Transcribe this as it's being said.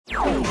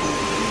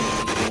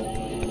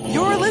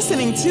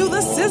listening to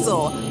The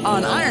Sizzle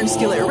on Iron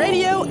Skillet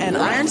Radio and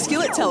Iron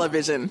Skillet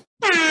Television.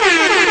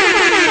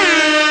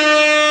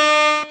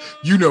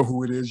 You know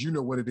who it is. You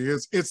know what it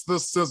is. It's The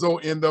Sizzle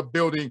in the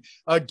building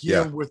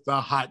again with the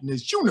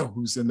hotness. You know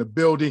who's in the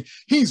building.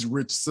 He's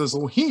Rich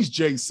Sizzle. He's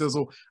Jay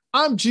Sizzle.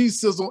 I'm G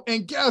Sizzle.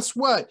 And guess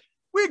what?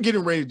 We're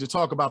getting ready to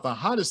talk about the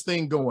hottest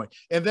thing going.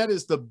 And that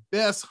is the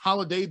best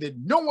holiday that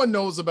no one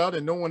knows about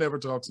and no one ever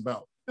talks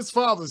about. It's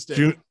Father's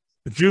Day.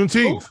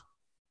 Juneteenth.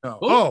 No.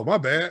 Oh, my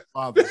bad.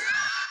 Father's Day.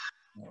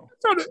 No.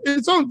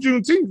 It's on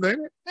Juneteenth,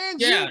 ain't it?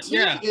 And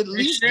Yeah. At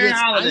least gets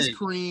ice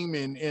cream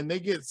and they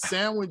get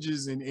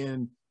sandwiches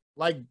and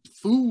like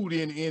food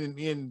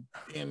in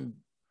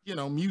you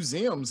know,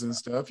 museums and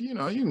stuff. You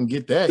know, you can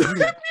get that. You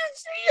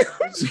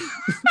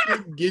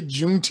can get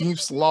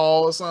Juneteenth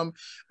slaw or something.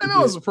 I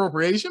know it's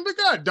appropriation, but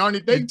God darn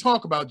it, they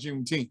talk about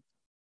Juneteenth.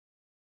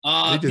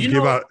 They just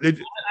give out.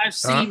 I've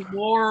seen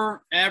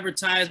more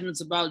advertisements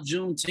about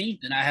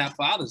Juneteenth than I have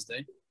Father's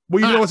Day.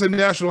 Well, you know, it's a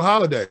national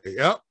holiday.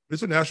 Yep,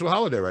 it's a national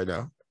holiday right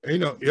now.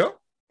 Yep.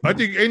 I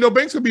think ain't no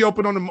banks gonna be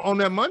open on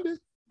that Monday.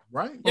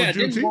 Right. Yeah,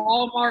 didn't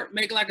Walmart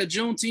make like a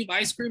Juneteenth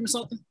ice cream or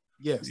something?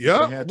 Yes.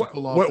 Yeah. They had to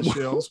pull off the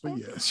shelves, but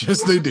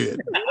yes, they did.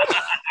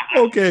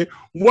 Okay.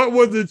 What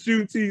was the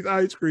Juneteenth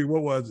ice cream?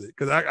 What was it?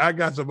 Because I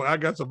got some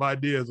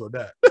ideas on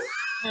that. It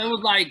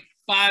was like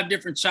 5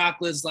 different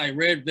chocolates, like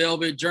red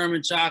velvet,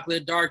 German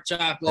chocolate, dark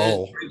chocolate,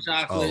 white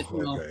chocolate. Okay.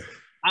 You know.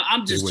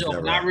 I'm just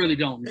joking. I really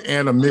don't know.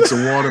 And a mix of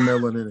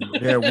watermelon in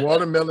it. They had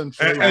watermelon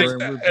flavor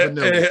and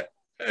vanilla.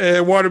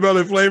 And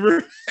watermelon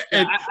flavor.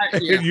 Yeah,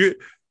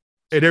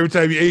 And every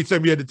time you ate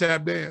something, you had to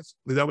tap dance.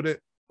 Is that what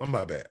it? Oh,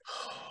 my bad.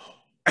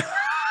 Oh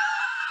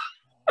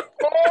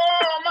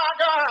my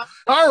God.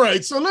 All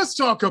right, so let's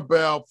talk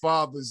about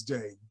Father's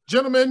Day.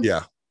 Gentlemen,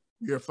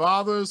 your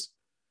fathers,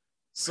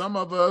 some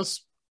of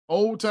us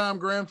old-time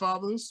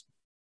grandfathers,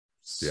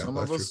 some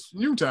of us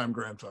new-time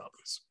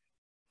grandfathers.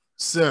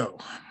 So,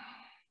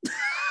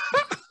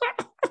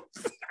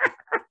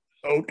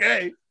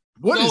 okay.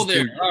 What is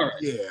there? All right.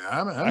 Yeah,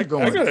 I'm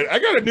going. I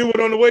got a new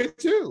one on the way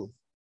too.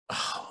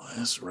 Oh,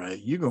 that's right.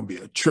 You're gonna be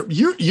a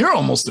You're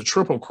almost a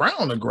triple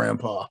crown of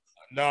grandpa.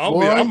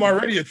 No, I'm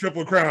already a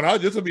triple crown.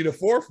 This will be the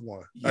 4th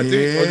one. I think.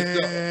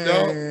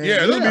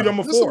 This will be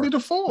number 4. This will be the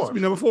 4. This will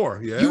be number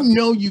 4. Yeah. You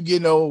know, you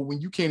get old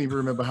when you can't even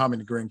remember how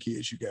many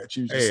grandkids you got.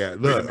 You just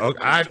look.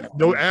 I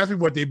don't ask me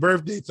what their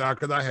birthdays are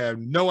because I have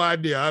no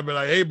idea. I'll be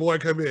like, "Hey, boy,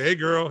 come here. Hey,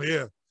 girl,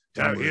 here.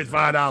 Here's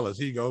 $5.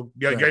 Here you go.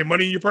 You got any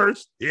money in your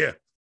purse? Yeah."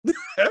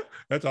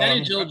 That's all. That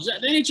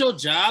ain't your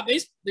job.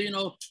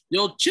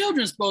 Your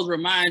children's supposed to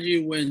remind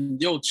you when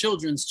your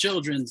children's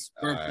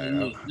birthday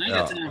is. I ain't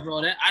got time for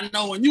all that. I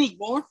know when you was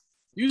born.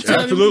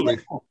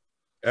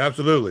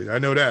 Absolutely. I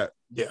know that.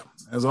 Yeah,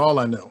 that's all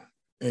I know.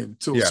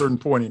 Until a certain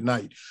point at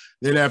night.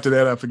 Then after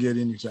that, I forget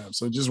anytime.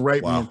 So just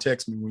write me and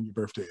text me when your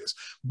birthday is.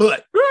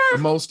 But the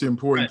most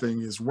important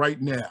thing is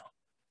right now,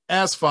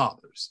 as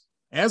fathers,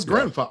 as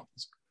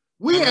grandfathers,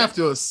 we have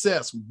to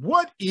assess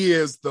what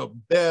is the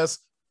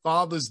best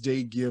Father's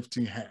Day gift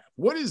to have.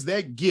 What is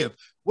that gift?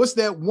 What's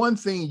that one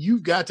thing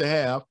you've got to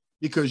have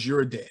because you're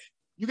a dad?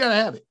 You got to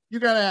have it. You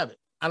got to have it.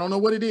 I don't know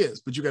what it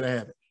is, but you got to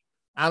have it.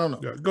 I don't know.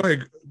 Yeah,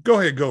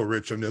 go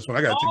Rich on this one.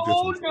 I got to take this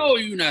one. Oh, no,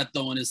 you're not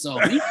throwing this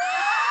on me.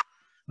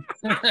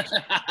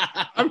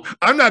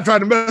 I'm not trying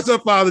to mess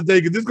up Father's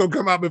Day because this is going to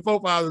come out before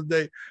Father's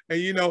Day.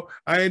 And,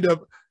 I end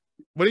up,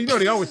 but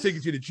they always take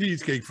you to the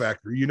Cheesecake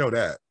Factory. You know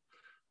that.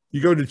 You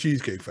go to the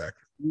Cheesecake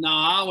Factory. No,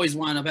 I always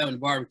wind up having a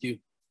barbecue.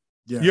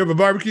 Yeah. You have a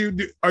barbecue?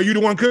 Are you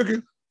the one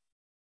cooking?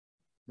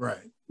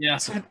 Right. Yeah.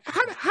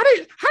 How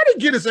they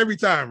get us every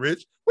time,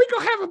 Rich? We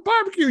gonna have a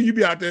barbecue. You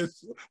be out there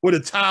with a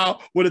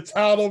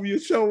towel over your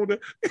shoulder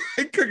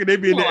and cooking. They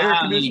be in the air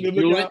conditioning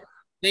looking out.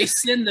 They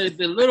send the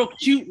little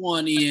cute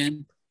one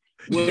in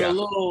with a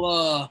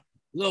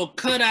little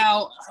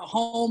cutout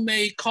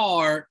homemade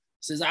card.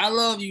 Says "I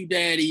love you,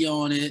 Daddy"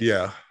 on it.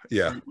 Yeah.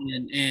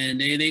 And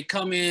they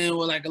come in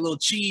with like a little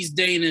cheese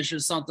Danish or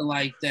something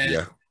like that.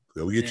 Yeah.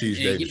 We get cheese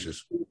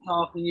Danishes.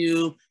 Talking to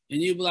you,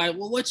 and you be like,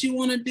 "Well, what you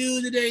want to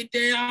do today,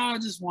 Dad?" I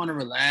just want to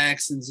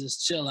relax and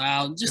just chill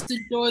out and just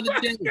enjoy the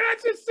day. I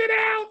just sit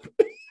out.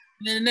 And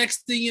then the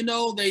next thing you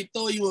know, they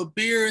throw you a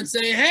beer and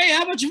say, "Hey,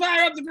 how about you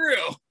fire up the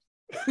grill?"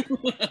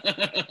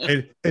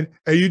 and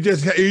you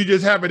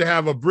just happen to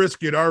have a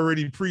brisket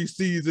already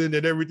pre-seasoned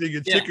and everything,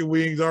 and chicken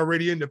wings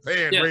already in the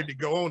pan, ready to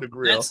go on the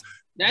grill.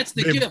 That's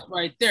the gift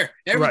right there.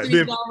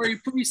 Everything's already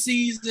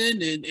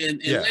pre-seasoned and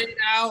laid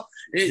out.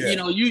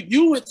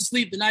 You went to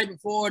sleep the night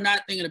before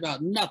not thinking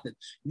about nothing.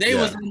 They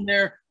was in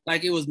there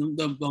like it was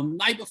the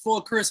night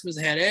before Christmas,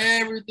 had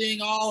everything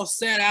all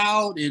set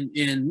out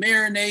and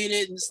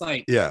marinated. And it's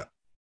like, I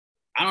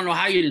don't know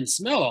how you didn't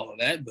smell all of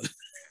that, but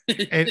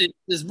it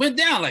just went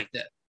down like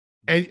that.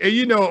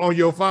 And on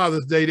your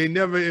Father's Day, they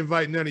never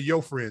invite none of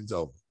your friends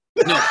over.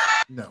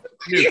 No.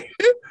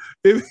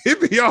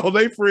 If be all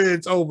their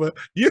friends over,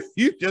 you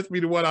just be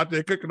the one out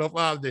there cooking on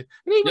Father's Day.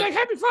 And they be like,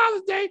 "Happy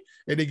Father's Day,"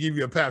 and they give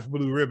you a Pabst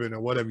Blue Ribbon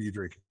or whatever you're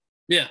drinking.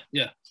 Yeah.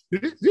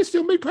 Do they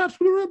still make Pabst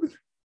Blue Ribbons?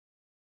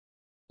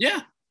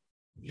 Yeah.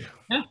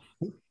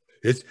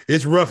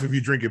 It's rough if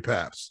you're drinking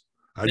Pabst.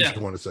 I just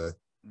want to say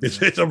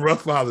it's a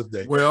rough Father's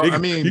Day. Well,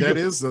 that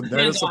is a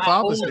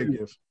Father's Day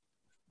gift.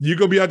 You're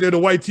gonna be out there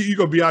you're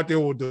gonna be out there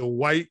with the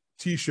white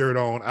T-shirt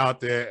on out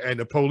there, and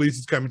the police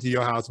is coming to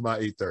your house about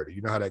 8:30.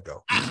 You know how that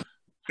go.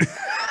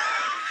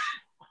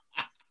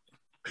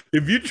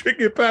 If you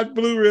drinking Pabst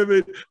Blue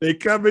Ribbon, they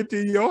come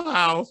into your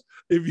house.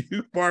 If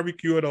you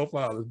barbecuing on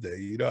Father's Day,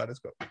 you know how that's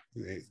going.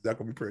 It's not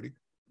gonna be pretty.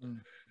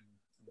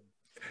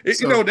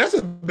 That's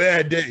a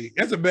bad day.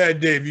 That's a bad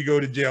day if you go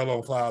to jail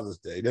on Father's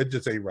Day. That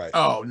just ain't right.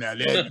 Oh, now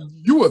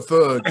you a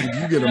thug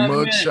if you get a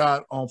mug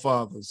shot on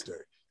Father's Day.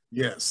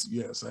 Yes,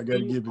 I got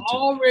to give it to you.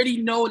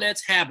 Already know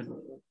that's happening.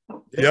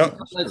 Yep.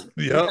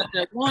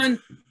 That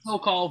one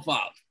so-called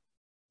father.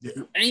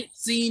 Yeah. Ain't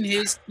seen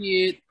his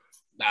kid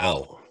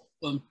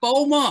in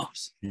 4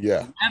 months.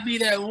 Yeah. That'd be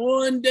that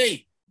one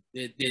day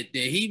that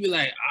he be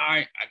like, all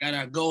right, I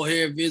gotta go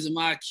here visit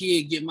my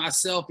kid, get my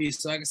selfie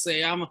so I can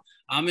say I'm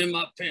in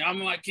my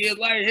kid's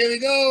life. Here we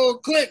go,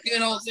 click. You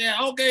know what I'm saying?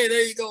 Okay,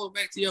 there you go.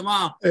 Back to your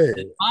mom. Hey.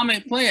 Mom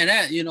ain't playing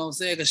that. You know what I'm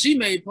saying? Because she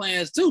made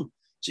plans too.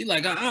 She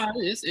like,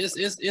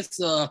 it's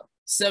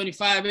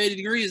 75, 80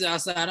 degrees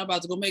outside. I'm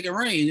about to go make it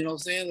rain. You know what I'm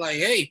saying? Like,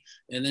 hey.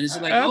 And then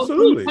it's like,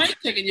 absolutely. You ain't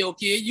taking your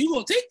kid. You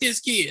gonna take this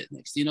kid.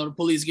 Next thing you know, the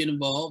police get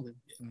involved.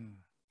 Isn't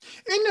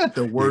that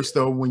the worst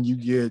though, when you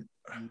get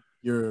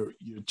your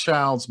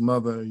child's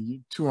mother, you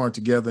two aren't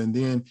together, and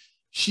then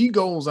she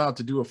goes out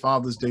to do a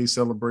Father's Day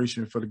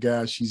celebration for the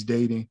guy she's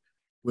dating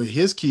with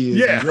his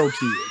kids and your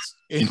kids.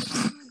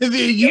 And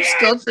then you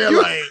stuck there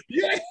like,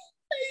 you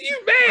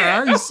mad.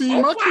 I ain't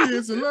seen my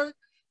kids. And like,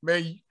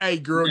 man, hey,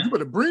 girl, you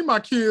better bring my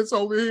kids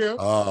over here.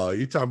 Oh,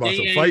 you talking about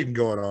some fighting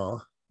going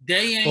on.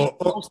 They ain't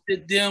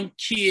posted them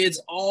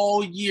kids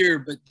all year,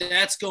 but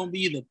that's going to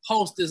be the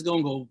post that's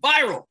going to go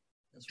viral.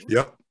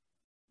 Yep.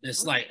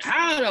 It's like,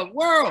 how in the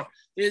world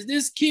is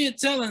this kid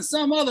telling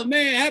some other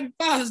man Happy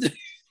Father's Day?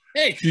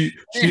 Hey,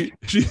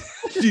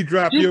 she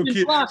dropped your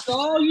kid blocked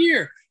all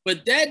year,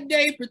 but that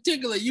day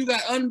particular, you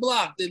got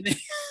unblocked, and then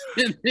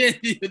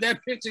that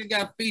picture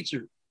got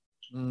featured.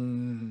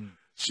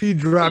 She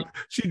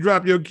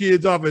dropped your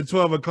kids off at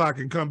 12 o'clock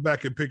and come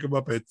back and pick them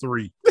up at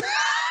 3.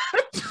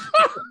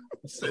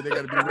 Say they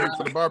got to be ready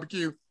for the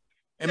barbecue,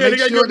 and they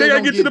got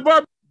to get to the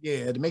barbecue.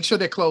 Yeah, to make sure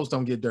their clothes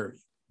don't get dirty.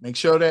 Make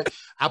sure that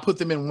I put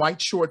them in white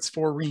shorts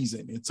for a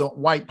reason. It's a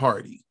white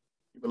party.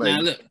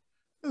 Like,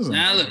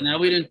 now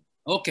we didn't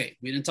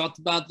talk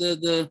about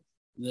the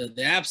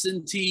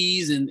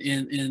absentees and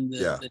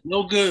the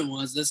no good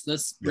ones.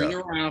 Let's bring it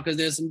around because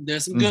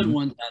there's some good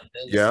ones out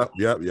there. Yeah.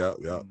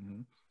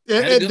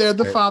 And there are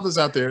the fathers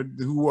out there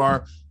who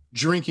are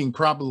drinking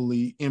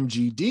probably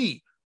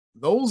MGD.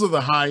 Those are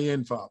the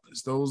high-end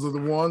fathers. Those are the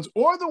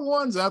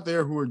ones out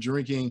there who are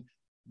drinking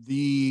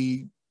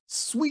the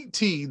sweet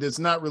tea that's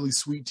not really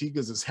sweet tea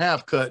because it's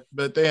half cut,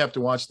 but they have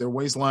to watch their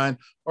waistline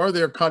or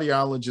their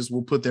cardiologist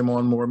will put them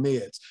on more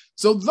meds.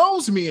 So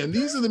those men,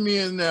 these are the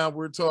men now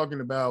we're talking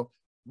about.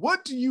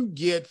 What do you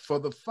get for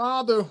the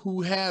father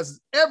who has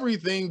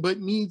everything but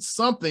needs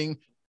something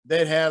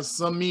that has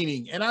some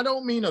meaning? And I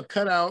don't mean a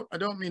cutout. I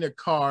don't mean a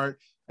card.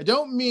 I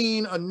don't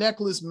mean a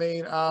necklace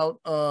made out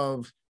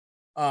of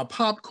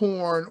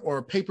popcorn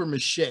or paper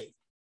mache.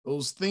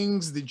 Those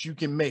things that you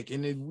can make.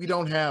 And we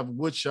don't have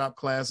woodshop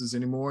classes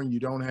anymore, and you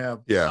don't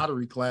have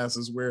pottery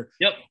classes where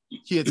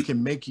kids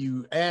can make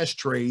you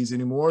ashtrays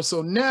anymore.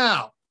 So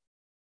now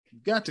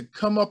you've got to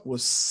come up with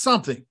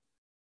something.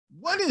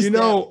 What is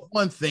that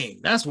one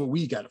thing? That's what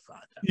we got to find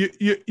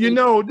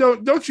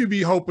out. Don't you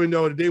be hoping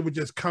though that they would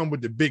just come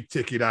with the big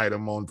ticket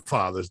item on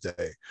Father's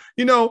Day.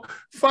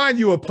 Find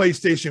you a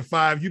PlayStation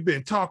 5. You've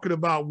been talking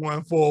about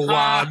one for a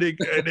while. They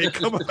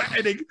come back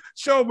and they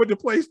show them with the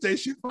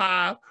PlayStation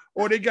 5,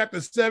 or they got the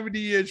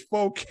 70-inch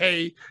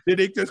 4K that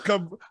they just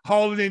come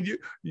hauling in.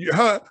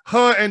 Her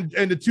and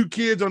the two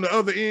kids on the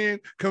other end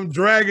come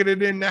dragging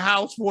it in the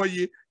house for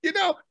you.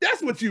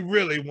 That's what you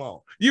really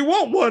want. You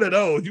want one of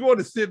those. You want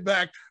to sit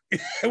back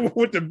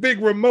with the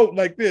big remote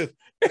like this.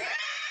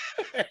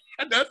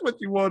 That's what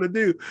you want to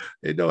do.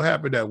 It don't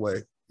happen that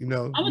way. I'm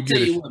gonna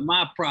tell you what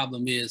my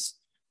problem is.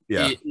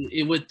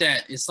 With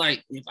that, it's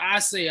like if I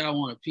say I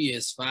want a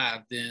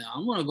PS5, then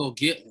I'm gonna go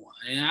get one,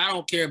 and I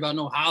don't care about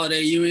no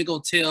holiday. You ain't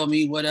gonna tell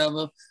me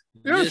whatever.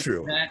 That's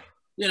true.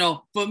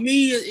 For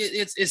me,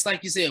 it's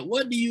like you said.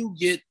 What do you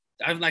get?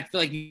 I feel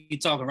like you're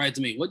talking right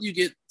to me. What do you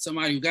get?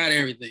 Somebody who got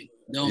everything.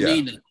 Don't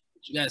need nothing.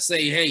 You gotta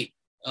say, hey,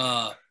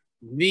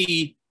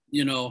 me,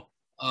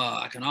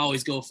 I can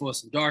always go for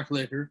some dark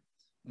liquor,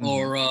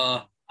 or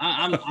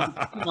I'm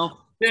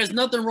there's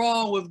nothing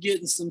wrong with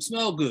getting some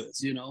smell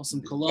goods,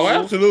 some cologne. Oh,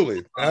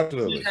 absolutely.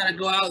 You gotta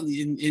go out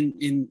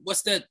in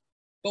what's that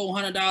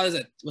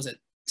 $400? Was it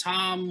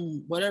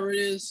Tom, whatever it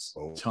is?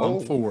 Tom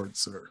Ford,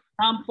 sir.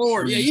 Tom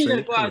Ford. Yeah, you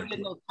gotta go out and get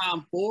no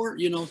Tom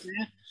Ford, you know what I'm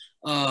saying?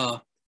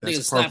 I think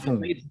it's slap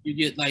in the face if you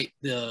get like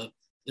the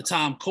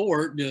Tom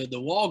Ford, the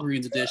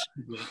Walgreens edition,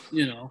 but,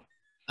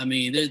 I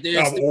mean,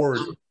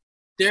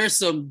 there's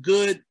some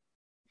good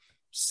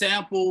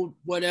sample,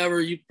 whatever.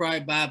 You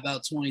probably buy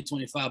about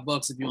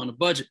 $20-25 if you're on a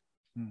budget.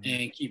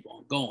 and keep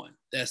on going.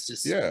 That's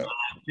just my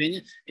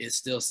opinion. It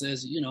still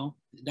says, you know,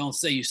 don't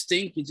say you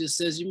stink. It just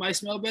says you might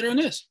smell better than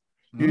this.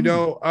 You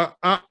know,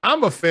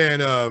 I'm a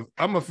fan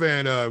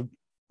of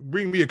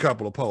bring me a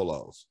couple of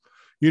polos.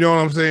 You know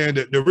what I'm saying?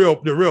 The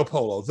real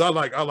polos. I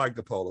like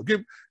the polo.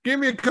 Give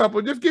me a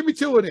couple. Just give me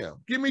two of them.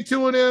 Give me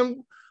two of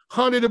them,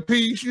 100 a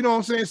piece. You know what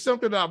I'm saying?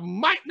 Something that I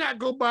might not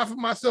go buy for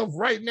myself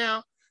right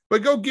now,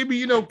 but go give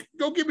me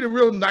the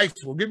real nice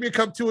one. Give me a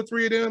couple, 2 or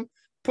 3 of them.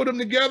 Put them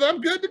together.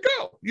 I'm good to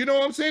go. You know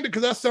what I'm saying?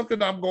 Because that's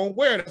something I'm going to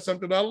wear. That's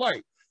something I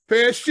like.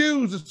 Pair of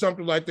shoes or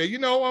something like that. You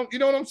know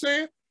what I'm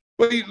saying?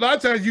 But a lot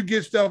of times you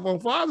get stuff on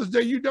Father's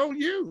Day you don't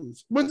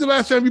use. When's the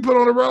last time you put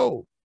on the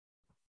road?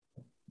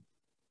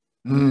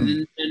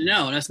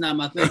 No, that's not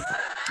my thing.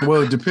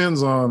 Well, it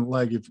depends on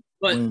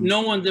but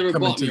no one's ever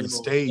bought me to the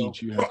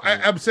stage. So.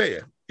 I'm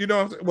saying, you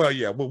know, well,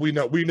 yeah, but we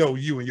know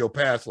you in your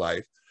past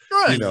life.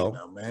 Right. You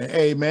know, man.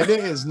 Hey, man,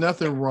 there is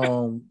nothing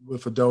wrong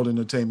with adult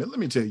entertainment. Let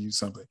me tell you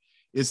something.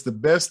 It's the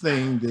best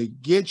thing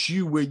that gets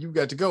you where you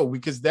got to go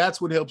because that's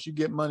what helps you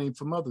get money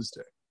for Mother's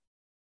Day.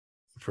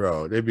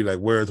 Bro, they'd be like,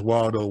 "Where's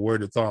Waldo?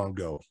 Where'd the thong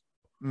go?"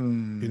 You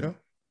know.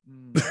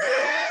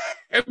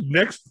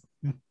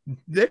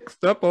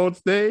 Next up on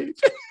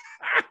stage,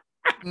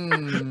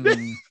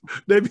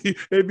 they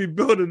be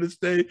building the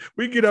stage.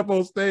 We get up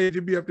on stage,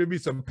 it'd be up there be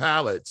some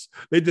pallets.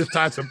 They just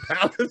tie some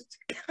pallets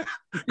together.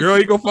 Girl,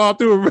 he gonna fall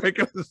through and break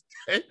up the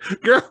stage.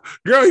 Girl,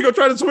 he gonna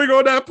try to swing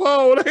on that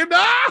pole. Like,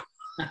 nah.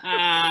 Like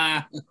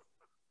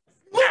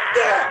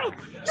that.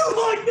 You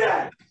like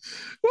that?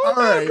 All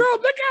right, girl,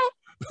 look out.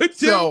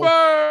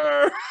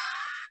 Timber.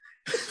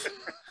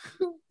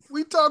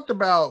 We talked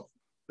about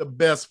the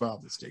best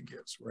Father's Day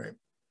gifts, right?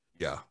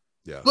 Yeah.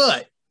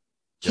 But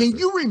can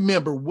you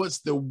remember what's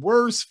the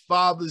worst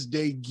Father's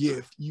Day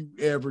gift you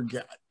ever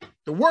got?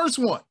 The worst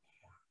one.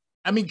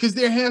 I mean, because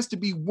there has to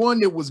be one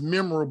that was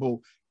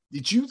memorable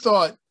that you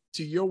thought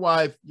to your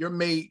wife, your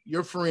mate,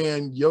 your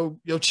friend, your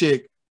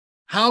chick,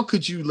 how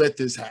could you let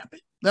this happen?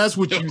 That's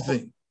what you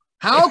think.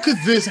 How could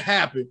this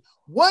happen?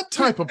 What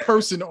type of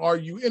person are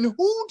you? And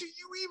who do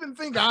you even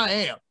think I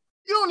am?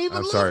 You don't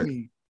even love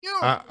me.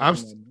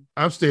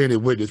 I'm staying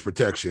in witness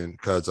protection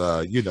because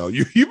you know,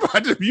 you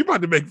about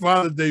to make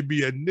Father's Day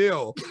be a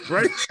nil,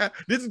 right?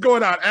 This is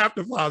going out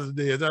after Father's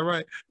Day, is that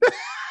right?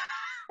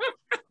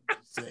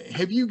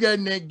 Have you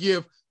gotten that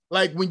gift?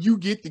 Like when you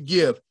get the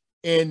gift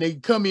and they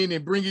come in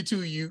and bring it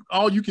to you,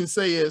 all you can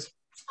say is,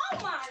 "Oh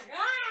my God.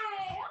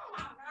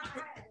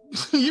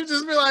 You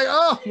just be like,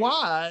 "Oh,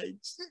 why?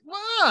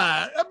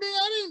 Why?" I mean,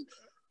 I didn't.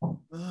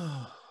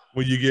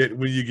 When you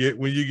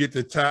get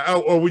the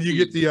time, or when you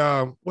get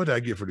the what did I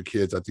get for the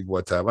kids? I think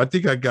one time I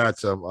got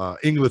some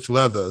English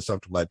leather or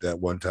something like that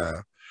one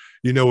time.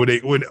 You know when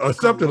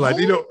something like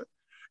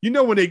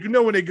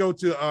when they go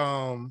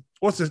to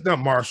what's this? Not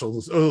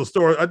Marshall's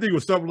store. I think it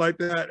was something like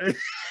that,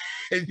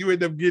 and you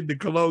end up getting the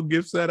cologne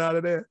gift set out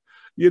of there.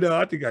 You know,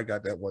 I think I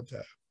got that one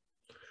time.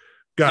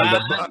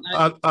 God,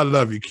 I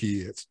love you,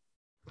 kids.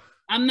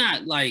 I'm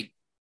not like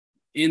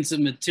into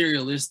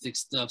materialistic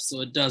stuff,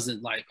 so it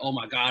doesn't like, oh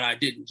my God, I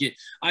didn't get.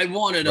 I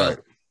wanted a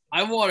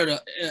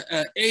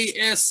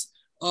AS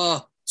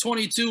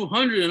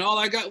 2200, and all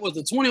I got was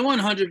the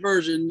 2100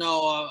 version.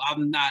 No,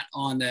 I'm not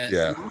on that.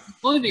 Yeah. The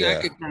only thing I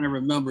could kind of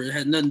remember, it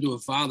had nothing to do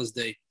with Father's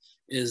Day,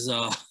 is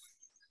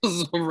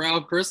was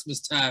around Christmas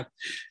time,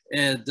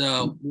 and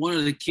one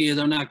of the kids,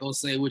 I'm not gonna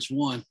say which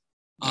one,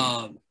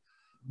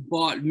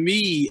 bought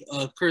me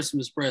a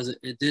Christmas present.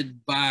 It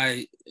did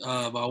buy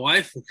my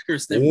wife a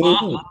Christmas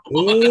mom.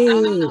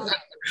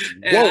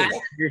 And I had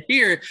to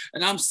hear it,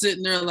 and I'm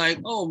sitting there like,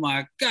 oh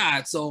my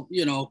God. So,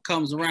 you know,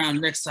 comes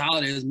around next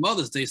holiday is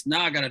Mother's Day. So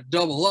now I got to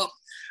double up.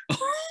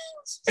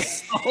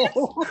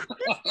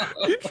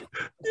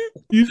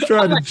 You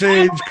trying to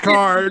change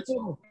cards.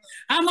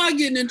 How am I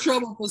getting in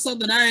trouble for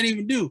something I didn't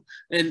even do?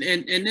 And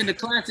then the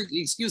classic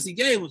excuse he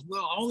gave was,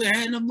 well, I only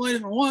had enough money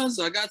for one,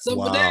 so I got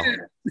something for that.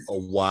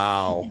 Oh,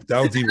 wow. That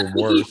was even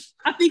worse.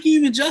 I think he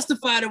even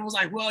justified it. Was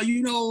like, well,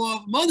 you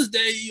know, Mother's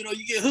Day, you know,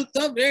 you get hooked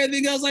up and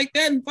everything else like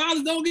that, and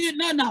fathers don't get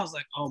nothing. I was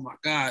like, oh my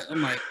God.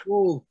 I'm like,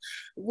 whoa,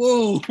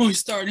 we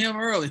starting him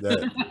early.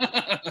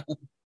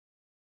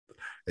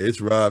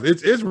 It's rough.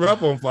 It's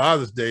rough on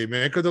Father's Day,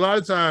 man. Because a lot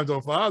of times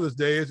on Father's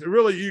Day, it's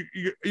really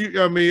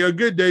I mean, a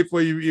good day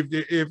for you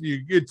if you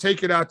get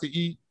taken out to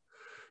eat.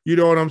 You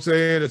know what I'm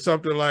saying, or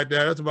something like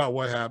that. That's about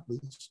what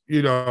happens.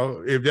 You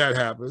know, if that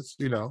happens,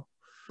 you know.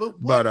 But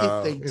what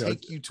if they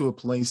take you to a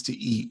place to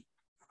eat,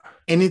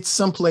 and it's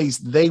someplace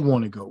they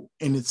want to go,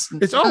 and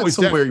it's always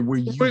somewhere where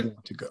you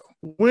want to go?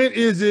 When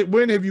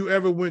have you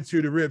ever went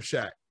to the Rib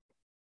Shack,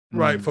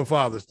 right, for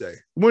Father's Day?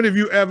 When have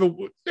you ever?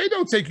 They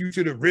don't take you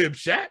to the Rib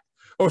Shack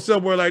or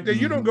somewhere like that.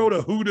 You don't go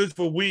to Hooters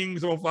for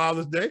wings on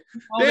Father's Day.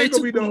 Oh, they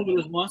took me to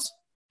Hooters once.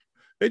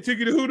 They took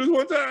you to Hooters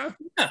one time?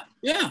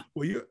 Yeah.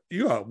 Well,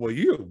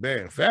 you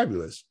man,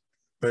 fabulous.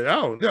 But I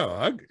don't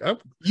know.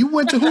 You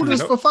went to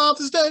Hooters for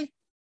Father's Day?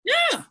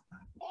 Yeah.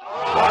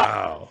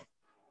 Wow.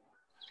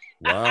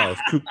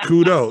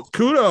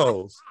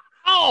 Kudos.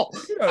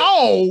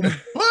 oh,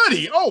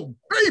 buddy. Oh,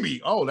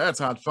 baby. Oh, that's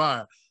hot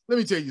fire. Let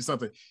me tell you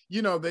something.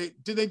 You know,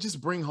 they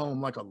just bring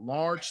home like a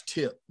large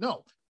tip?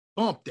 No,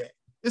 bump that.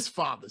 It's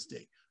Father's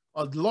Day.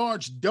 A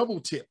large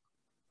double tip.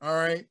 All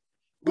right.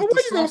 But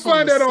where you gonna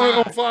find that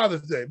on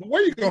Father's Day? But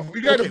where you going?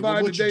 You got to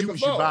buy the day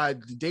before. You buy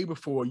the day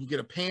before. You get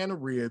a pan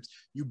of ribs.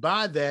 You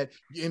buy that.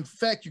 In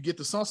fact, you get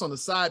the sauce on the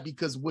side,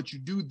 because what you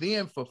do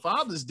then for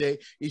Father's Day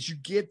is you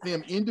get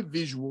them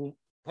individual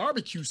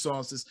barbecue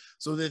sauces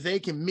so that they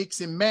can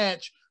mix and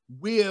match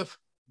with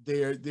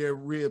their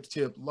rib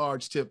tip,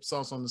 large tip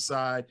sauce on the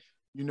side.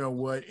 You know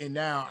what? And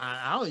now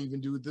I'll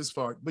even do it this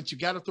far, but you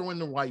got to throw in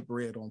the white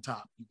bread on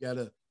top.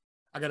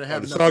 I gotta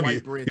have enough soggy.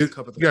 White bread to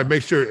cover the. You gotta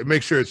make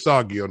sure it's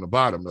soggy on the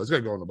bottom though. It's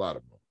gotta go on the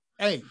bottom.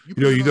 Hey, you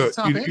put it on the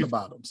top and the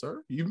bottom,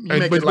 sir. You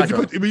make it like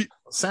a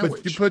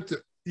sandwich. But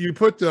you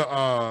put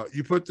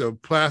the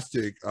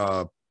plastic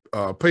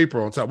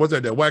paper on top. What's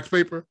that? That wax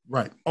paper,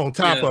 right? On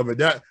top of it.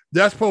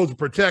 That's supposed to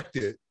protect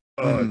it.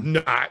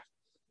 Not.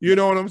 You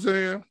know what I'm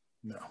saying?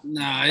 No.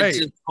 Nah, it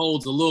just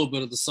holds a little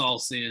bit of the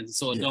sauce in,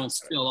 so it don't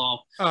spill off.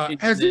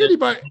 Has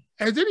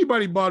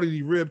anybody bought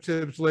any rib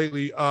tips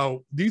lately?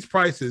 These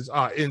prices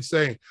are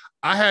insane.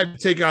 I had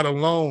to take out a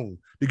loan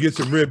to get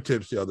some rib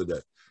tips the other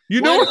day.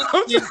 You know what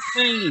I'm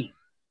saying?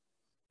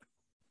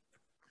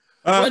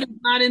 What is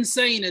not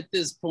insane at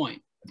this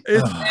point?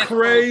 It's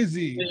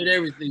crazy.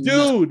 Everything,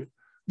 dude.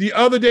 The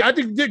other day, I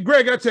think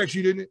Greg, I text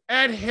you, didn't it?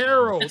 At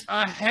Harold's,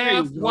 a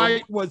half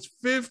white was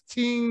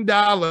 $15.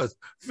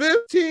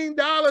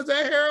 $15 at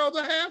Harold's,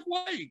 a half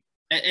white.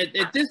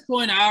 At this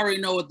point, I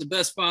already know what the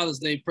best Father's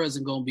Day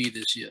present gonna be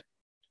this year.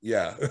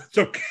 Yeah.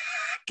 So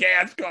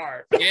gas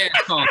card. Gas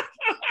card.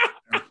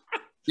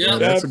 Yeah,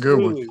 that's a good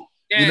one. You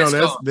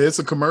know, there's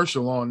a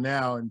commercial on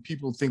now, and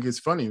people think it's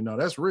funny. No,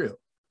 that's real.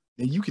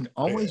 And you can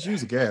always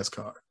use a gas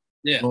card.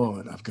 Yeah.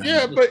 Lord, I've got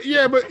but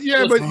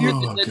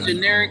the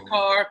generic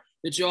car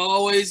that you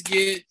always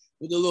get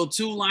with the little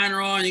 2-liner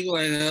on, you go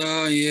like,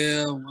 oh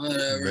yeah,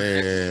 whatever.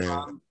 Man.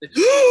 $25 gas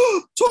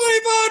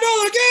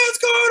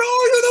card.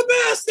 Oh, you're the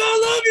best.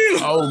 I love you.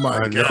 Oh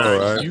my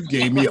God. Right? You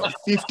gave me a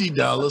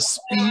 $50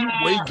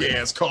 Speedway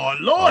gas card.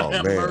 Lord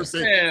have mercy.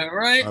 Yeah,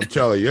 right. I'm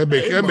telling you,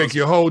 that make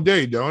your whole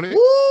day, don't it?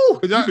 Woo!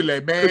 You be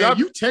like, man,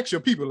 you text your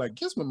people like,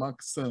 guess what my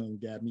son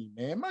got me,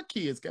 man? My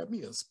kids got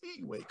me a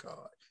Speedway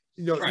card.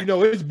 You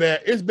know, it's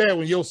bad. It's bad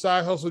when your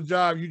side hustle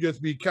job, you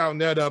just be counting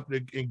that up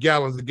in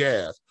gallons of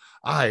gas.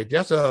 All right,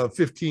 that's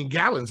 15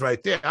 gallons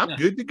right there. I'm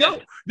good to go.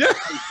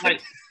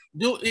 Like,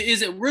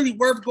 is it really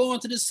worth going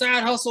to this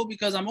side hustle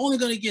because I'm only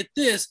going to get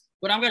this,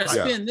 but I'm going to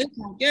spend this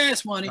on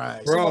gas money,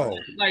 bro?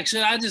 Like,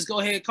 should I just go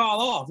ahead and call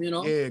off? You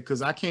know? Yeah,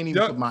 because I can't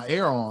even put my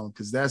air on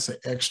because that's an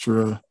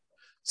extra.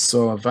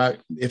 So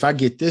if I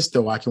get this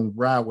though, I can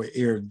ride with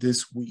air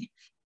this week.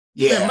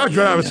 Yeah, my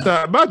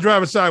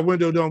driver's side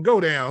window don't go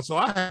down, so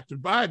I had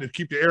to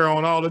keep the air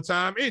on all the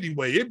time.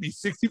 Anyway, it'd be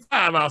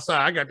 65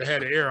 outside. I got to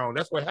have the air on.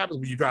 That's what happens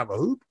when you drive a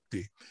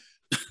hoopty.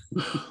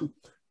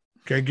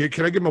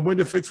 Can I get my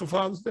window fixed for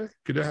Father's Day?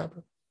 Could that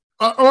happen?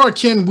 Or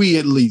can we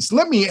at least?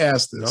 Let me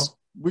ask this. No?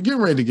 We're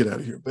getting ready to get out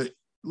of here, but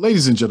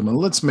ladies and gentlemen,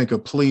 let's make a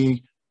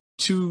plea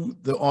to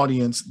the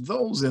audience,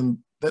 those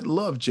that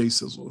love Jay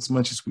Sizzle as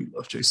much as we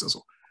love Jay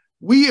Sizzle.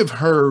 We have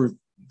heard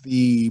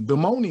the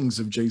bemoanings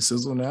of Jay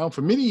Sizzle now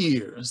for many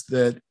years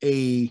that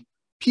a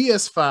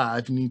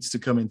PS5 needs to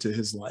come into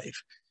his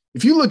life.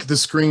 If you look at the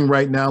screen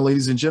right now,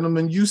 ladies and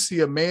gentlemen, you see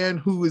a man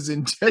who is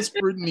in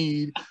desperate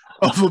need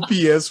of a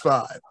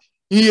PS5.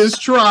 He has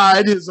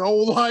tried his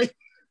whole life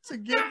to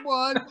get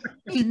one.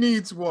 He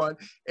needs one.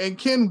 And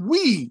can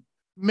we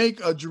make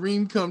a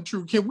dream come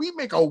true? Can we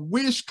make a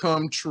wish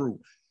come true?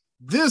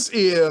 This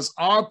is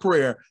our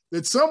prayer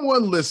that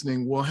someone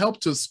listening will help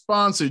to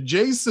sponsor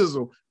Jay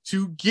Sizzle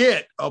to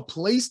get a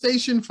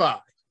PlayStation 5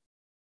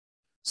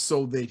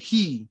 so that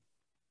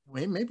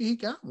maybe he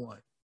got one.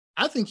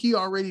 I think he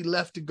already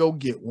left to go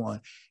get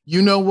one.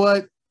 You know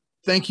what?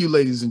 Thank you,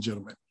 ladies and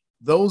gentlemen.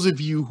 Those of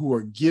you who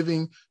are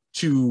giving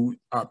to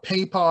our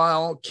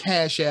PayPal,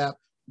 Cash App,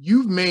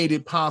 you've made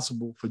it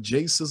possible for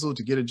Jay Sizzle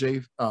to get a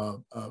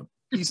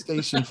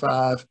PlayStation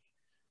 5.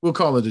 We'll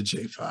call it a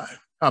J5.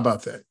 How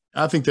about that?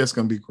 I think that's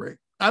going to be great.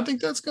 I think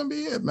that's going to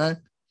be it,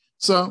 man.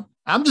 So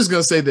I'm just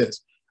going to say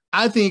this.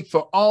 I think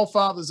for all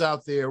fathers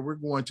out there, we're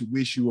going to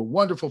wish you a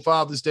wonderful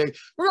Father's Day.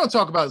 We're going to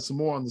talk about it some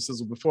more on the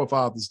Sizzle before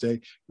Father's Day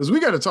because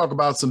we got to talk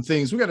about some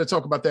things. We got to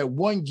talk about that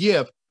one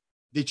gift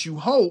that you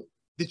hope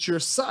that your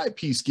side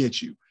piece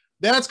gets you.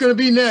 That's going to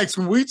be next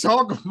when we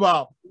talk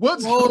about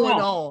what's going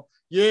on.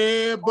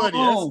 Yeah, buddy.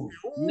 No,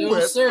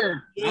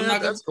 sir. Yeah, I'm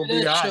not that's going to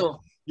be hot. Show.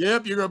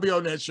 Yep, you're going to be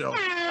on that show.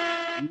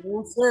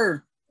 No,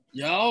 sir.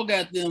 Y'all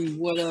got them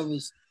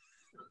whatevers.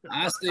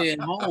 I stay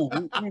at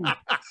home.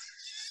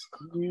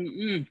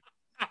 You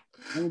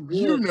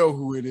know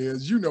who it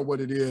is. You know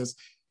what it is.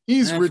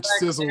 He's Rich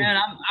Sizzle. Man,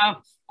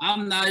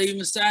 I'm not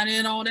even signing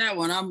in on that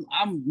one.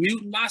 I'm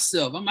muting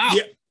myself. I'm out.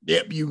 Yeah,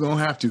 Yep, you're going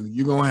to have to.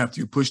 You're going to have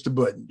to push the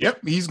button.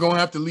 Yep, he's going to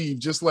have to leave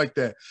just like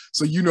that.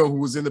 So you know who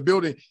was in the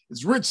building.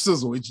 It's Rich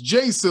Sizzle. It's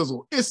Jay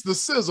Sizzle. It's the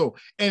Sizzle.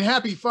 And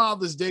happy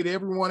Father's Day to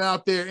everyone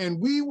out there. And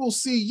we will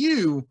see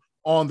you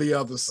on the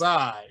other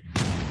side.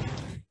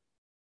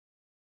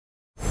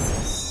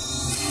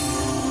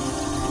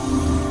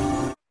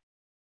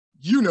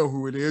 You know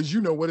who it is.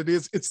 You know what it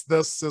is. It's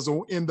the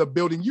Sizzle in the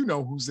building. You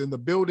know who's in the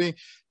building.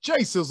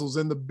 Jay Sizzle's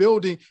in the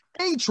building.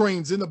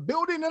 A-Train's in the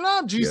building. And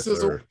I'm G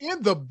Sizzle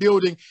in the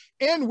building.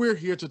 And we're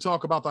here to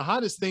talk about the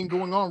hottest thing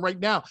going on right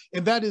now.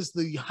 And that is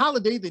the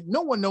holiday that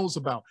no one knows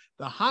about.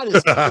 The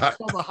hottest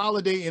summer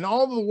holiday in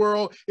all of the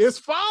world is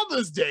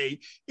Father's Day.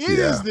 It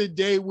is the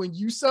day when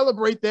you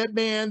celebrate that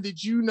man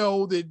that you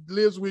know that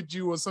lives with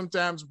you or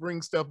sometimes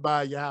brings stuff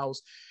by your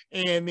house.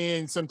 And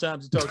then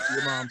sometimes you talk to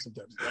your mom.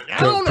 Sometimes like,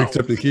 I don't know. Picks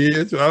up the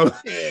kids. Yeah,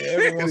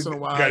 every once in a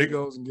while he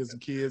goes and gets the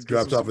kids.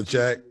 Drops off a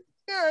check.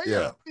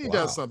 Yeah. He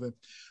does something.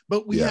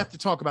 But we have to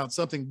talk about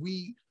something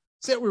we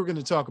said we were going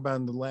to talk about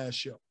in the last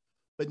show.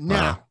 But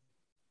now,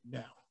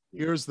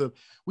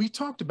 we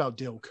talked about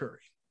Dell Curry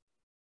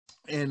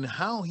and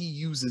how he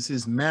uses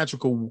his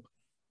magical,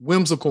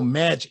 whimsical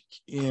magic.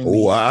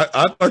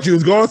 I thought you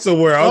was going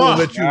somewhere. I was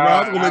going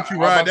to let you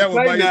ride that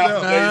one by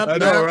yourself. I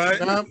know,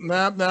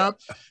 right? Nah.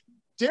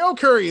 Dell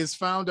Curry has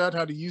found out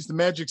how to use the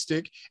magic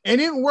stick,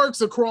 and it works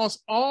across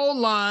all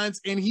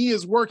lines, and he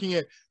is working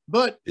it.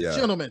 But,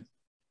 gentlemen,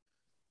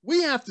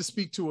 we have to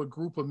speak to a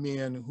group of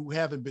men who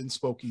haven't been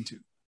spoken to.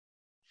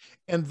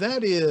 And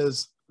that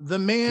is the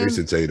man,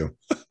 Jason Tatum,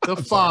 the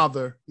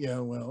father. Yeah,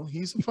 well,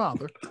 he's a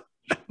father.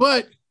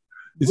 But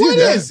what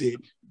is it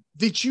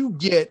that you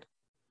get?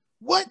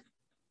 What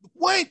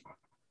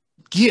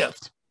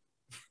gift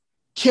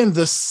can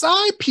the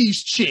side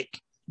piece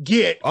chick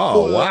get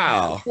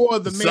for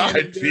the man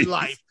in their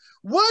life?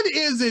 What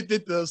is it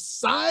that the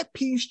side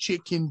piece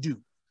chick can do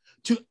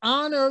to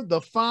honor the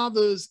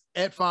fathers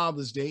at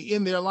Father's Day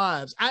in their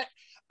lives?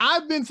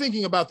 I've been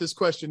thinking about this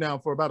question now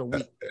for about a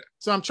week.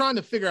 So I'm trying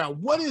to figure out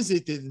what is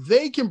it that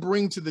they can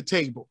bring to the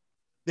table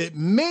that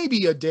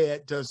maybe a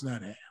dad does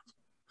not have.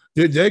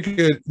 They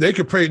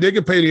could pay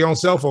their own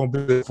cell phone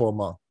bill for a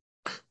month.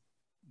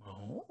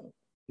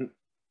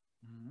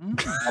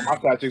 My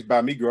side chicks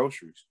buy me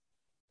groceries.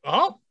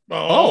 That's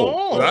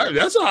all right.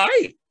 That's all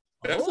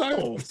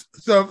right.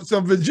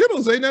 Some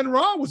vaginas, ain't nothing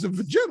wrong with some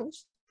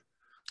vaginas.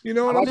 You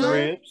know what I'm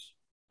saying?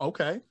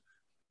 Okay.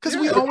 Because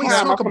we always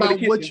talk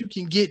about what you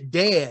can get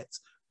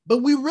dads, but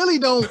we really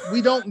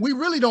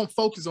don't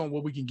focus on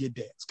what we can get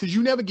dads, because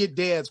you never get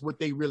dads what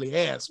they really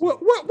ask for.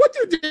 What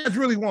do dads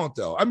really want,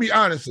 though? I mean,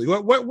 honestly,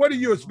 what are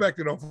you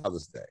expecting on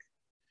Father's Day?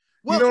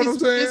 Well, you know what I'm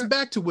saying? It's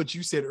back to what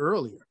you said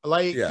earlier.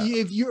 Like,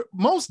 if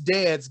most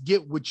dads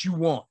get what you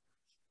want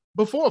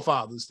before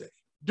Father's Day,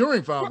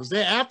 during Father's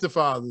Day, after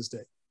Father's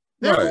Day.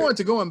 They're going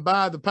to go and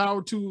buy the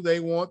power tool they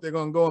want. They're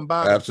going to go and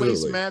buy the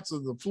placemats or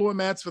the floor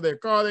mats for their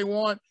car they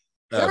want.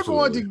 They're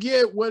going to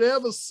get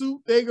whatever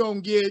suit they're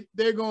going to get.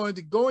 They're going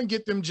to go and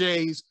get them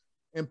J's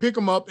and pick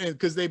them up, and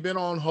because they've been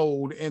on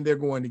hold, and they're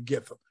going to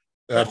get them.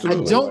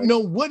 Absolutely. I don't know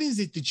what is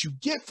it that you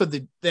get for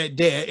that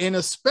dad, and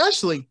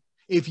especially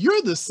if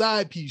you're the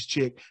side piece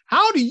chick,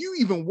 how do you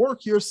even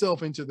work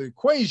yourself into the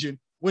equation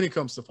when it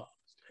comes to Father's Day?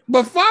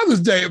 But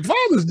Father's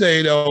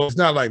Day though, it's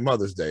not like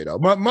Mother's Day though.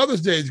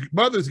 Mother's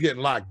get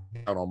locked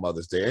down on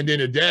Mother's Day, and then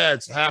the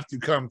dads have to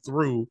come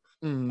through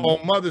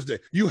on Mother's Day.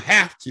 You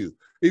have to.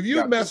 If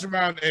you mess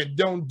around and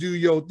don't do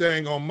your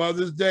thing on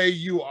Mother's Day,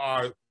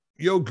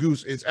 your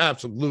goose is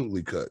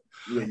absolutely cut.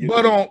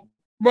 But on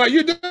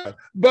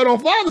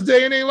Father's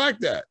Day, it ain't like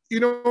that.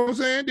 You know what I'm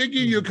saying? They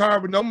give you a car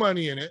with no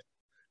money in it.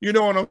 You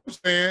know what I'm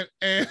saying?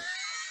 And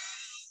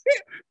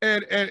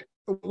and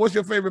what's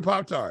your favorite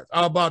Pop-Tarts?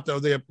 How about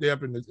those? They up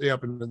in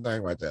the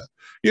thing right there.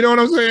 You know what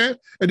I'm saying?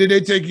 And then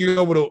they take you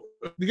over to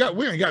we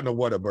ain't got no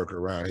Whataburger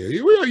around here.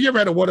 You ever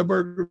had a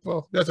Whataburger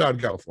before? That's out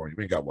in California.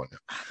 We ain't got one there.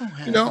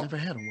 I've never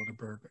had a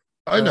Whataburger.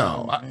 I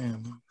know.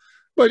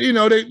 But you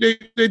know, they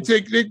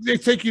take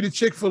you to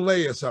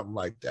Chick-fil-A or something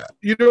like that.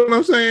 You know what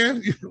I'm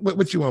saying?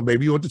 What you want,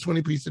 baby? You want the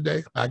 20-piece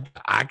today?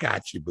 I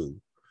got you, boo.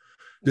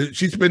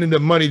 She's spending the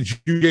money that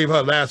you gave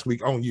her last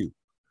week on you.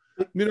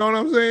 You know what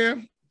I'm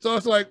saying? So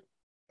it's like,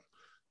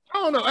 I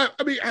don't know.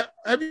 I mean,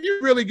 have you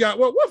really got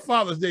what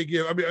Father's Day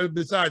give? I mean,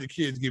 besides the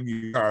kids giving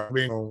you cards, I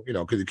mean, you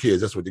know, because the kids,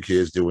 that's what the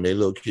kids do when they're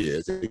little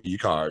kids. They give you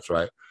cards,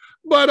 right?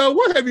 But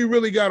what have you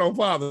really got on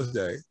Father's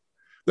Day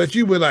that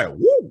you were like,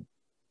 woo?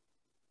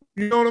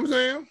 You know what I'm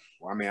saying?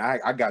 Well, I mean,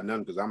 I got none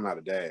because I'm not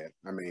a dad.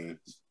 I mean,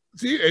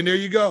 see, and there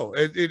you go.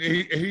 And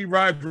he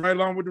rides right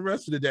along with the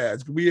rest of the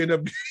dads. We end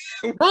up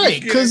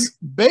right, because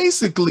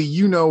basically,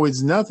 you know,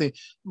 it's nothing.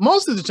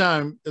 Most of the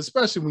time,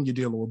 especially when you're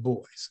dealing with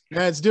boys.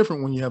 Now, it's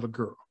different when you have a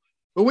girl.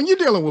 But when you're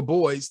dealing with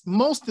boys,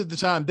 most of the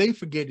time they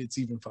forget it's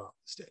even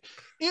Father's Day.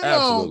 You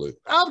know,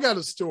 I've got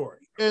a story.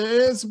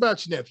 It's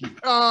about your nephew.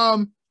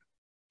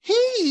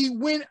 He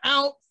went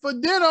out for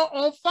dinner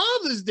on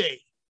Father's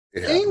Day.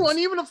 And he wasn't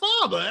even a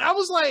father. I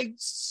was like,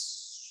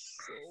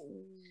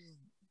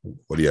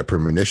 what do you have,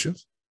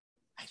 premonitions?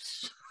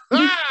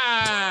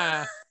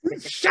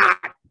 Shot.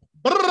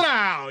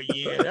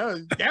 Yeah,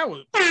 that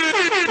was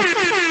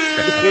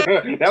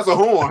that's a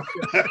horn.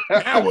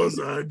 That was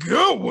a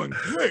good one.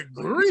 Good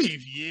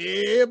grief.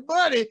 Yeah,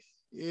 buddy.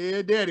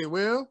 Yeah, daddy.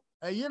 Well,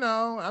 you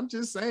know, I'm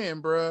just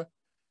saying, bro.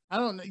 I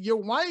don't know. Your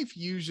wife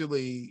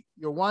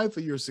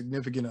or your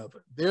significant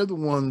other, they're the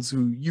ones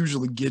who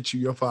usually get you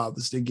your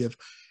Father's Day gift.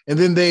 And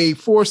then they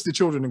force the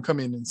children to come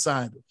in and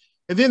sign it.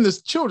 And then the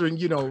children,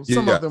 you know,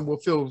 some of them will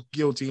feel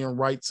guilty and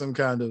write some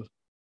kind of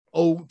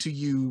ode to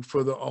you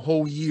for a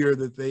whole year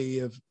that they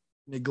have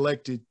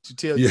neglected to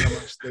tell you how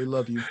much they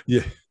love you.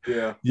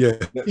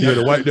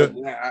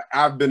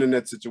 I've been in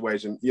that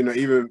situation. You know,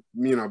 even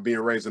being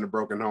raised in a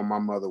broken home, my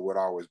mother would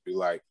always be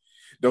like,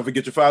 "Don't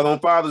forget your father on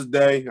Father's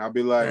Day." I'll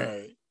be like,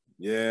 okay,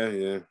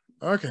 yeah.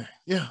 Okay.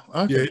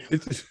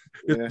 It's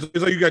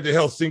like you got the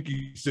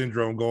Helsinki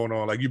syndrome going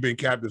on. Like you've been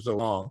captive so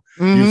long,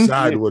 you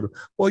side with them.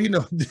 Well, you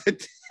know,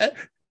 that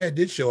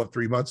did show up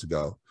 3 months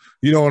ago.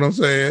 You know what I'm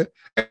saying?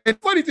 And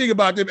funny thing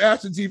about them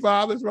absentee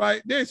fathers,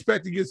 right? They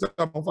expect to get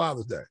something on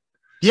Father's Day.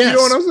 Yes. You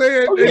know what I'm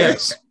saying? Oh,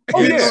 yes.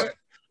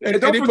 And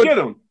don't forget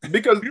them,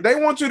 because they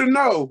want you to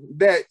know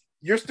that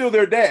you're still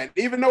their dad,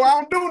 even though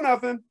I don't do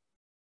nothing.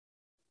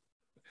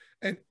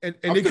 And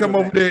they come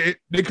over there.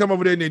 They come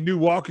over there in their new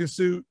walking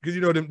suit, because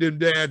you know them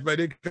dads, but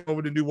they come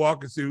over in the new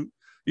walking suit.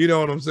 You know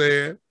what I'm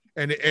saying?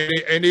 And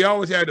they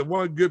always had the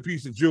one good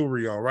piece of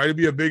jewelry on, right? It'd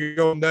be a big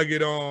old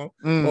nugget on,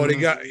 or they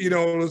got, you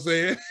know what I'm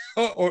saying,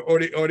 or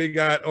they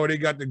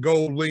got the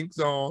gold links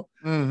on,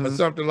 or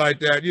something like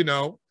that, you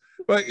know.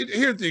 But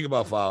here's the thing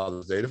about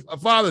Father's Day.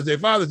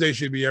 Father's Day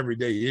should be every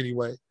day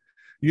anyway.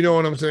 You know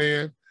what I'm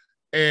saying?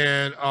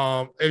 And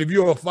if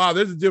you're a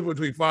father, there's a difference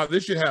between father.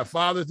 This should have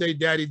Father's Day,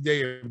 Daddy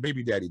Day, and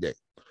Baby Daddy Day.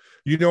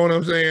 You know what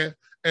I'm saying?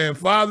 And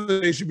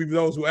Father's Day should be for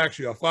those who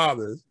actually are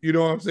fathers. You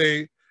know what I'm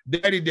saying?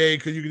 Daddy Day,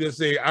 because you can just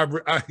say,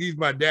 he's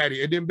my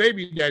daddy. And then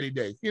Baby Daddy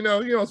Day. You know,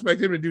 you don't expect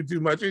him to do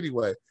too much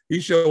anyway. He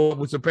show up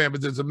with some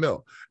Pampers and some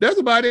milk. That's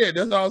about it.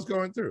 That's all it's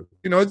going through.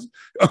 You know, it's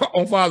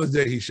on Father's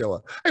Day he show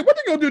up. Hey, what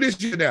they gonna do this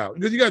year now?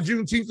 Because you got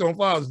Juneteenth on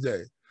Father's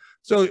Day.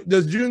 So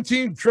does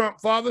Juneteenth trump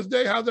Father's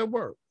Day? How's that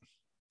work?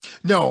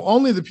 No,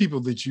 only the people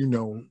that you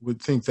know would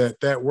think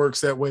that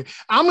works that way.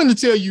 I'm going to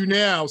tell you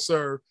now,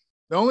 sir.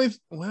 That would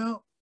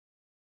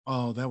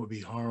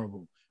be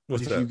horrible.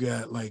 What's if that? You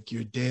got like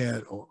your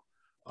dad or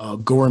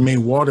gourmet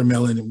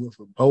watermelon and with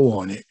a bow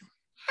on it.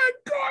 A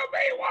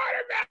gourmet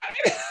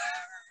watermelon.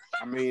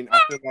 I mean, I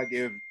feel like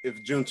if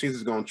Juneteenth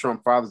is going to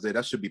trump Father's Day,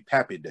 that should be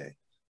Pappy Day.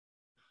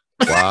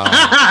 Wow.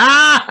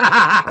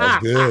 That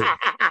was good.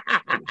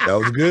 That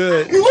was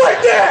good. You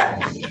like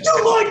that? You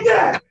like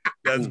that?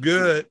 That's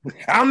good.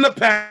 I'm the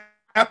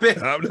Pappy.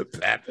 I'm the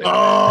Pappy.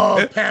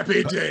 Oh,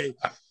 Pappy Day.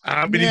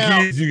 How many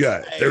kids you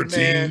got?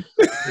 13.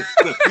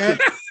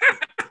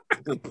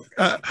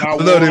 I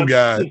love them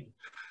guys.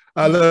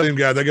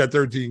 I got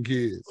 13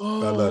 kids.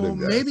 Oh, I love them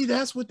guys. Maybe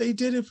that's what they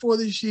did it for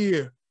this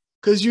year.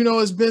 Because, you know,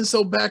 it's been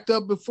so backed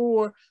up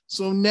before.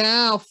 So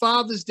now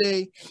Father's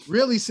Day,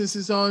 really, since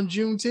it's on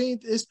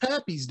Juneteenth, it's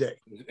Pappy's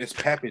Day. It's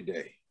Pappy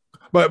Day.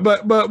 But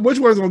which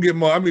one's going to get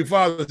more? I mean,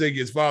 Father's Day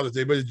gets Father's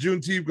Day, but is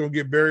Juneteenth going to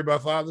get buried by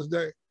Father's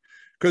Day?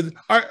 Because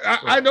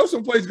I know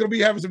some places going to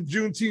be having some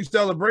Juneteenth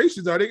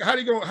celebrations. How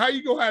you going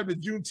to have the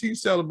Juneteenth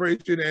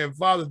celebration and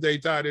Father's Day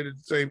tied in at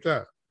the same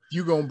time?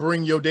 You're going to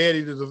bring your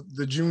daddy to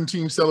the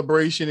Juneteenth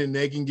celebration and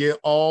they can get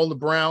all the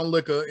brown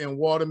liquor and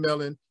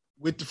watermelon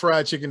with the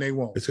fried chicken they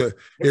want.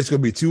 It's gonna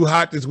be too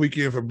hot this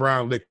weekend for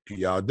brown liquor,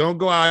 y'all. Don't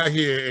go out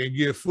here and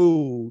get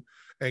food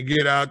and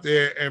get out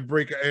there and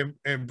break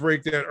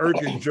that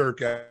Erkin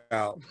jerk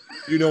out.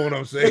 You know what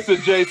I'm saying?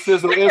 Mr. J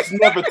Sizzle, it's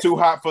never too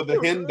hot for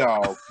the hen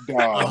dog.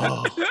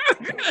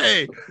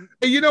 Hey,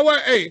 you know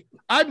what? Hey,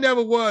 I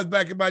never was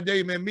back in my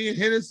day, man. Me and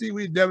Hennessy,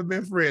 we'd never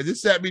been friends. It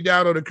sat me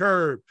down on the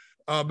curb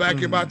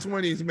back in my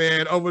 20s,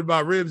 man, over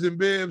by Ribs and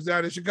Bibs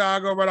down in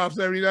Chicago, right off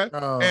 79.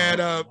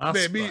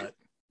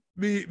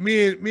 Me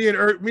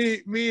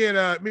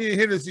and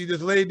Hennessy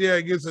just laid there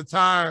against a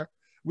tire.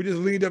 We just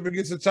leaned up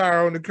against a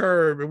tire on the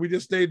curb and we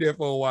just stayed there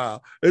for a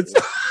while. It's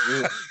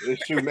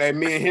true, man.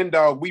 Me and Hen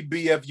Dog, we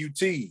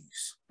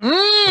BFUTs.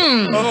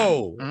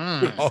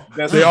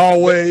 They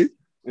always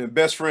and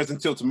best friends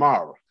until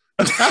tomorrow.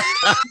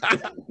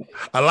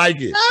 I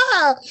like it.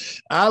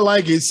 I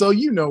like it. So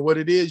you know what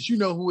it is. You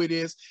know who it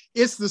is.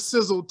 It's the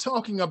Sizzle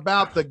talking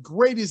about the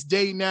greatest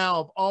day now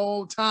of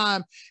all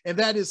time, and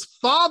that is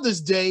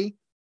Father's Day.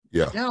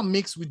 Yeah. Now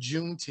mixed with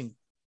Juneteenth.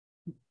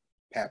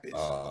 Happy.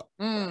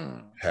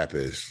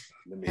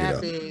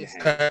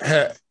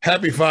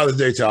 Happy Father's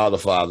Day to all the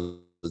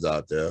fathers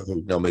out there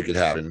who make it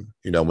happen,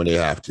 when they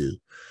have to,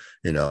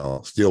 I mean,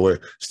 you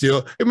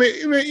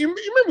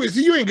remember,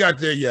 see, you ain't got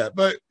there yet,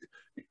 but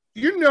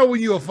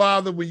when you're a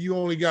father, when you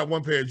only got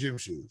one pair of gym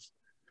shoes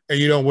and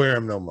you don't wear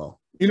them no more.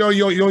 The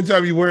only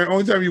time you wear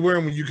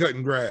them when you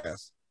cutting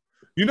grass.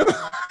 You know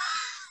what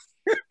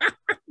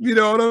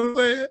I'm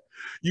saying?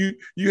 You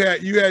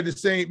had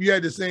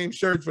the same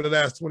shirt for the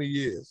last 20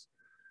 years.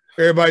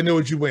 Everybody knew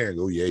what you wearing.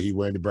 Oh yeah, he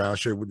wearing the brown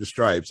shirt with the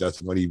stripes.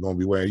 That's what he's gonna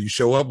be wearing. You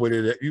show up with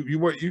it.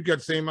 You got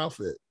the same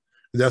outfit.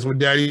 That's what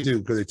daddy do,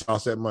 because they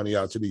toss that money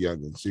out to the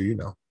youngins. So, you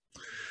know,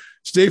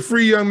 stay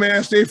free, young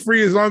man. Stay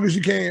free as long as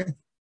you can.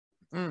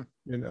 You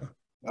know,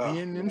 be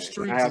in them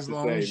streets as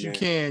long as you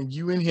can.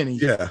 You and Henny.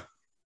 Yeah.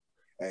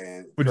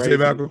 And what you say,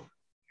 Malcolm?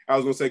 I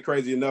was gonna say,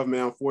 crazy enough,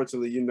 man.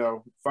 Unfortunately, you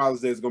know,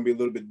 Father's Day is gonna be a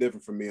little bit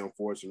different for me,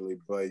 unfortunately.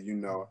 But you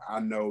know, I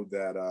know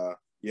that,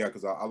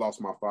 because I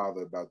lost my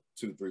father about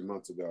 2-3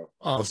 months ago.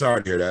 Oh,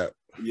 sorry to hear that.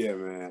 Yeah,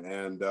 man.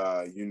 And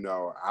you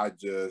know, I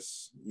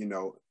just, you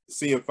know,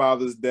 seeing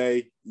Father's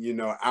Day, you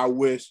know, I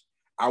wish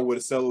I would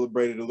have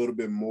celebrated a little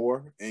bit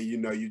more. And you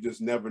know, you just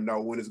never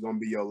know when it's gonna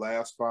be your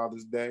last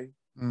Father's Day.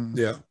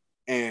 Yeah.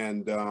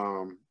 And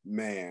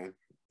man,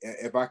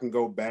 if I can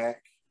go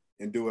back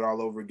and do it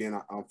all over again,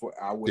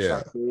 I wish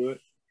I could.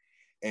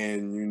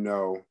 And you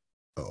know,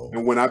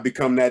 and when I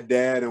become that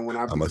dad, and when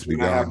I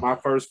have my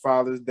first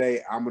Father's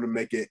Day, I'm gonna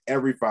make it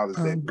every Father's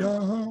Day.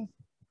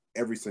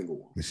 Every single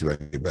one. Let me see if I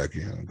can get back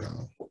here. I'm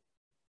gone.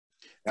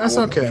 That's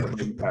okay.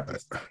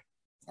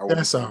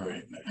 That's all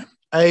right, man.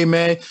 Hey,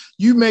 man,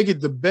 you make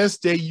it the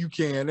best day you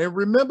can. And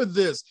remember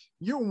this,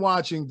 you're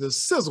watching The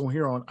Sizzle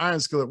here on Iron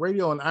Skillet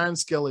Radio and Iron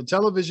Skillet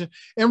Television.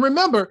 And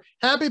remember,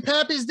 happy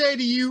Pappy's Day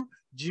to you.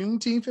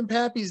 Juneteenth and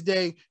Pappy's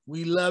Day.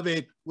 We love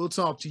it. We'll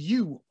talk to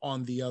you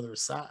on the other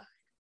side.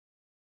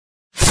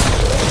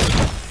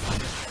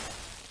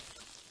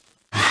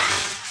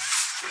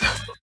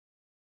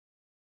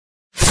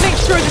 Make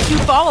sure that you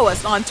follow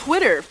us on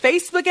Twitter,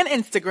 Facebook, and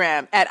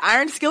Instagram at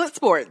Iron Skillet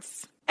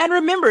Sports. And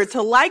remember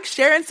to like,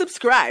 share, and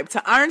subscribe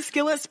to Iron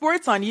Skillet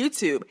Sports on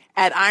YouTube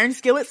at Iron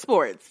Skillet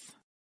Sports.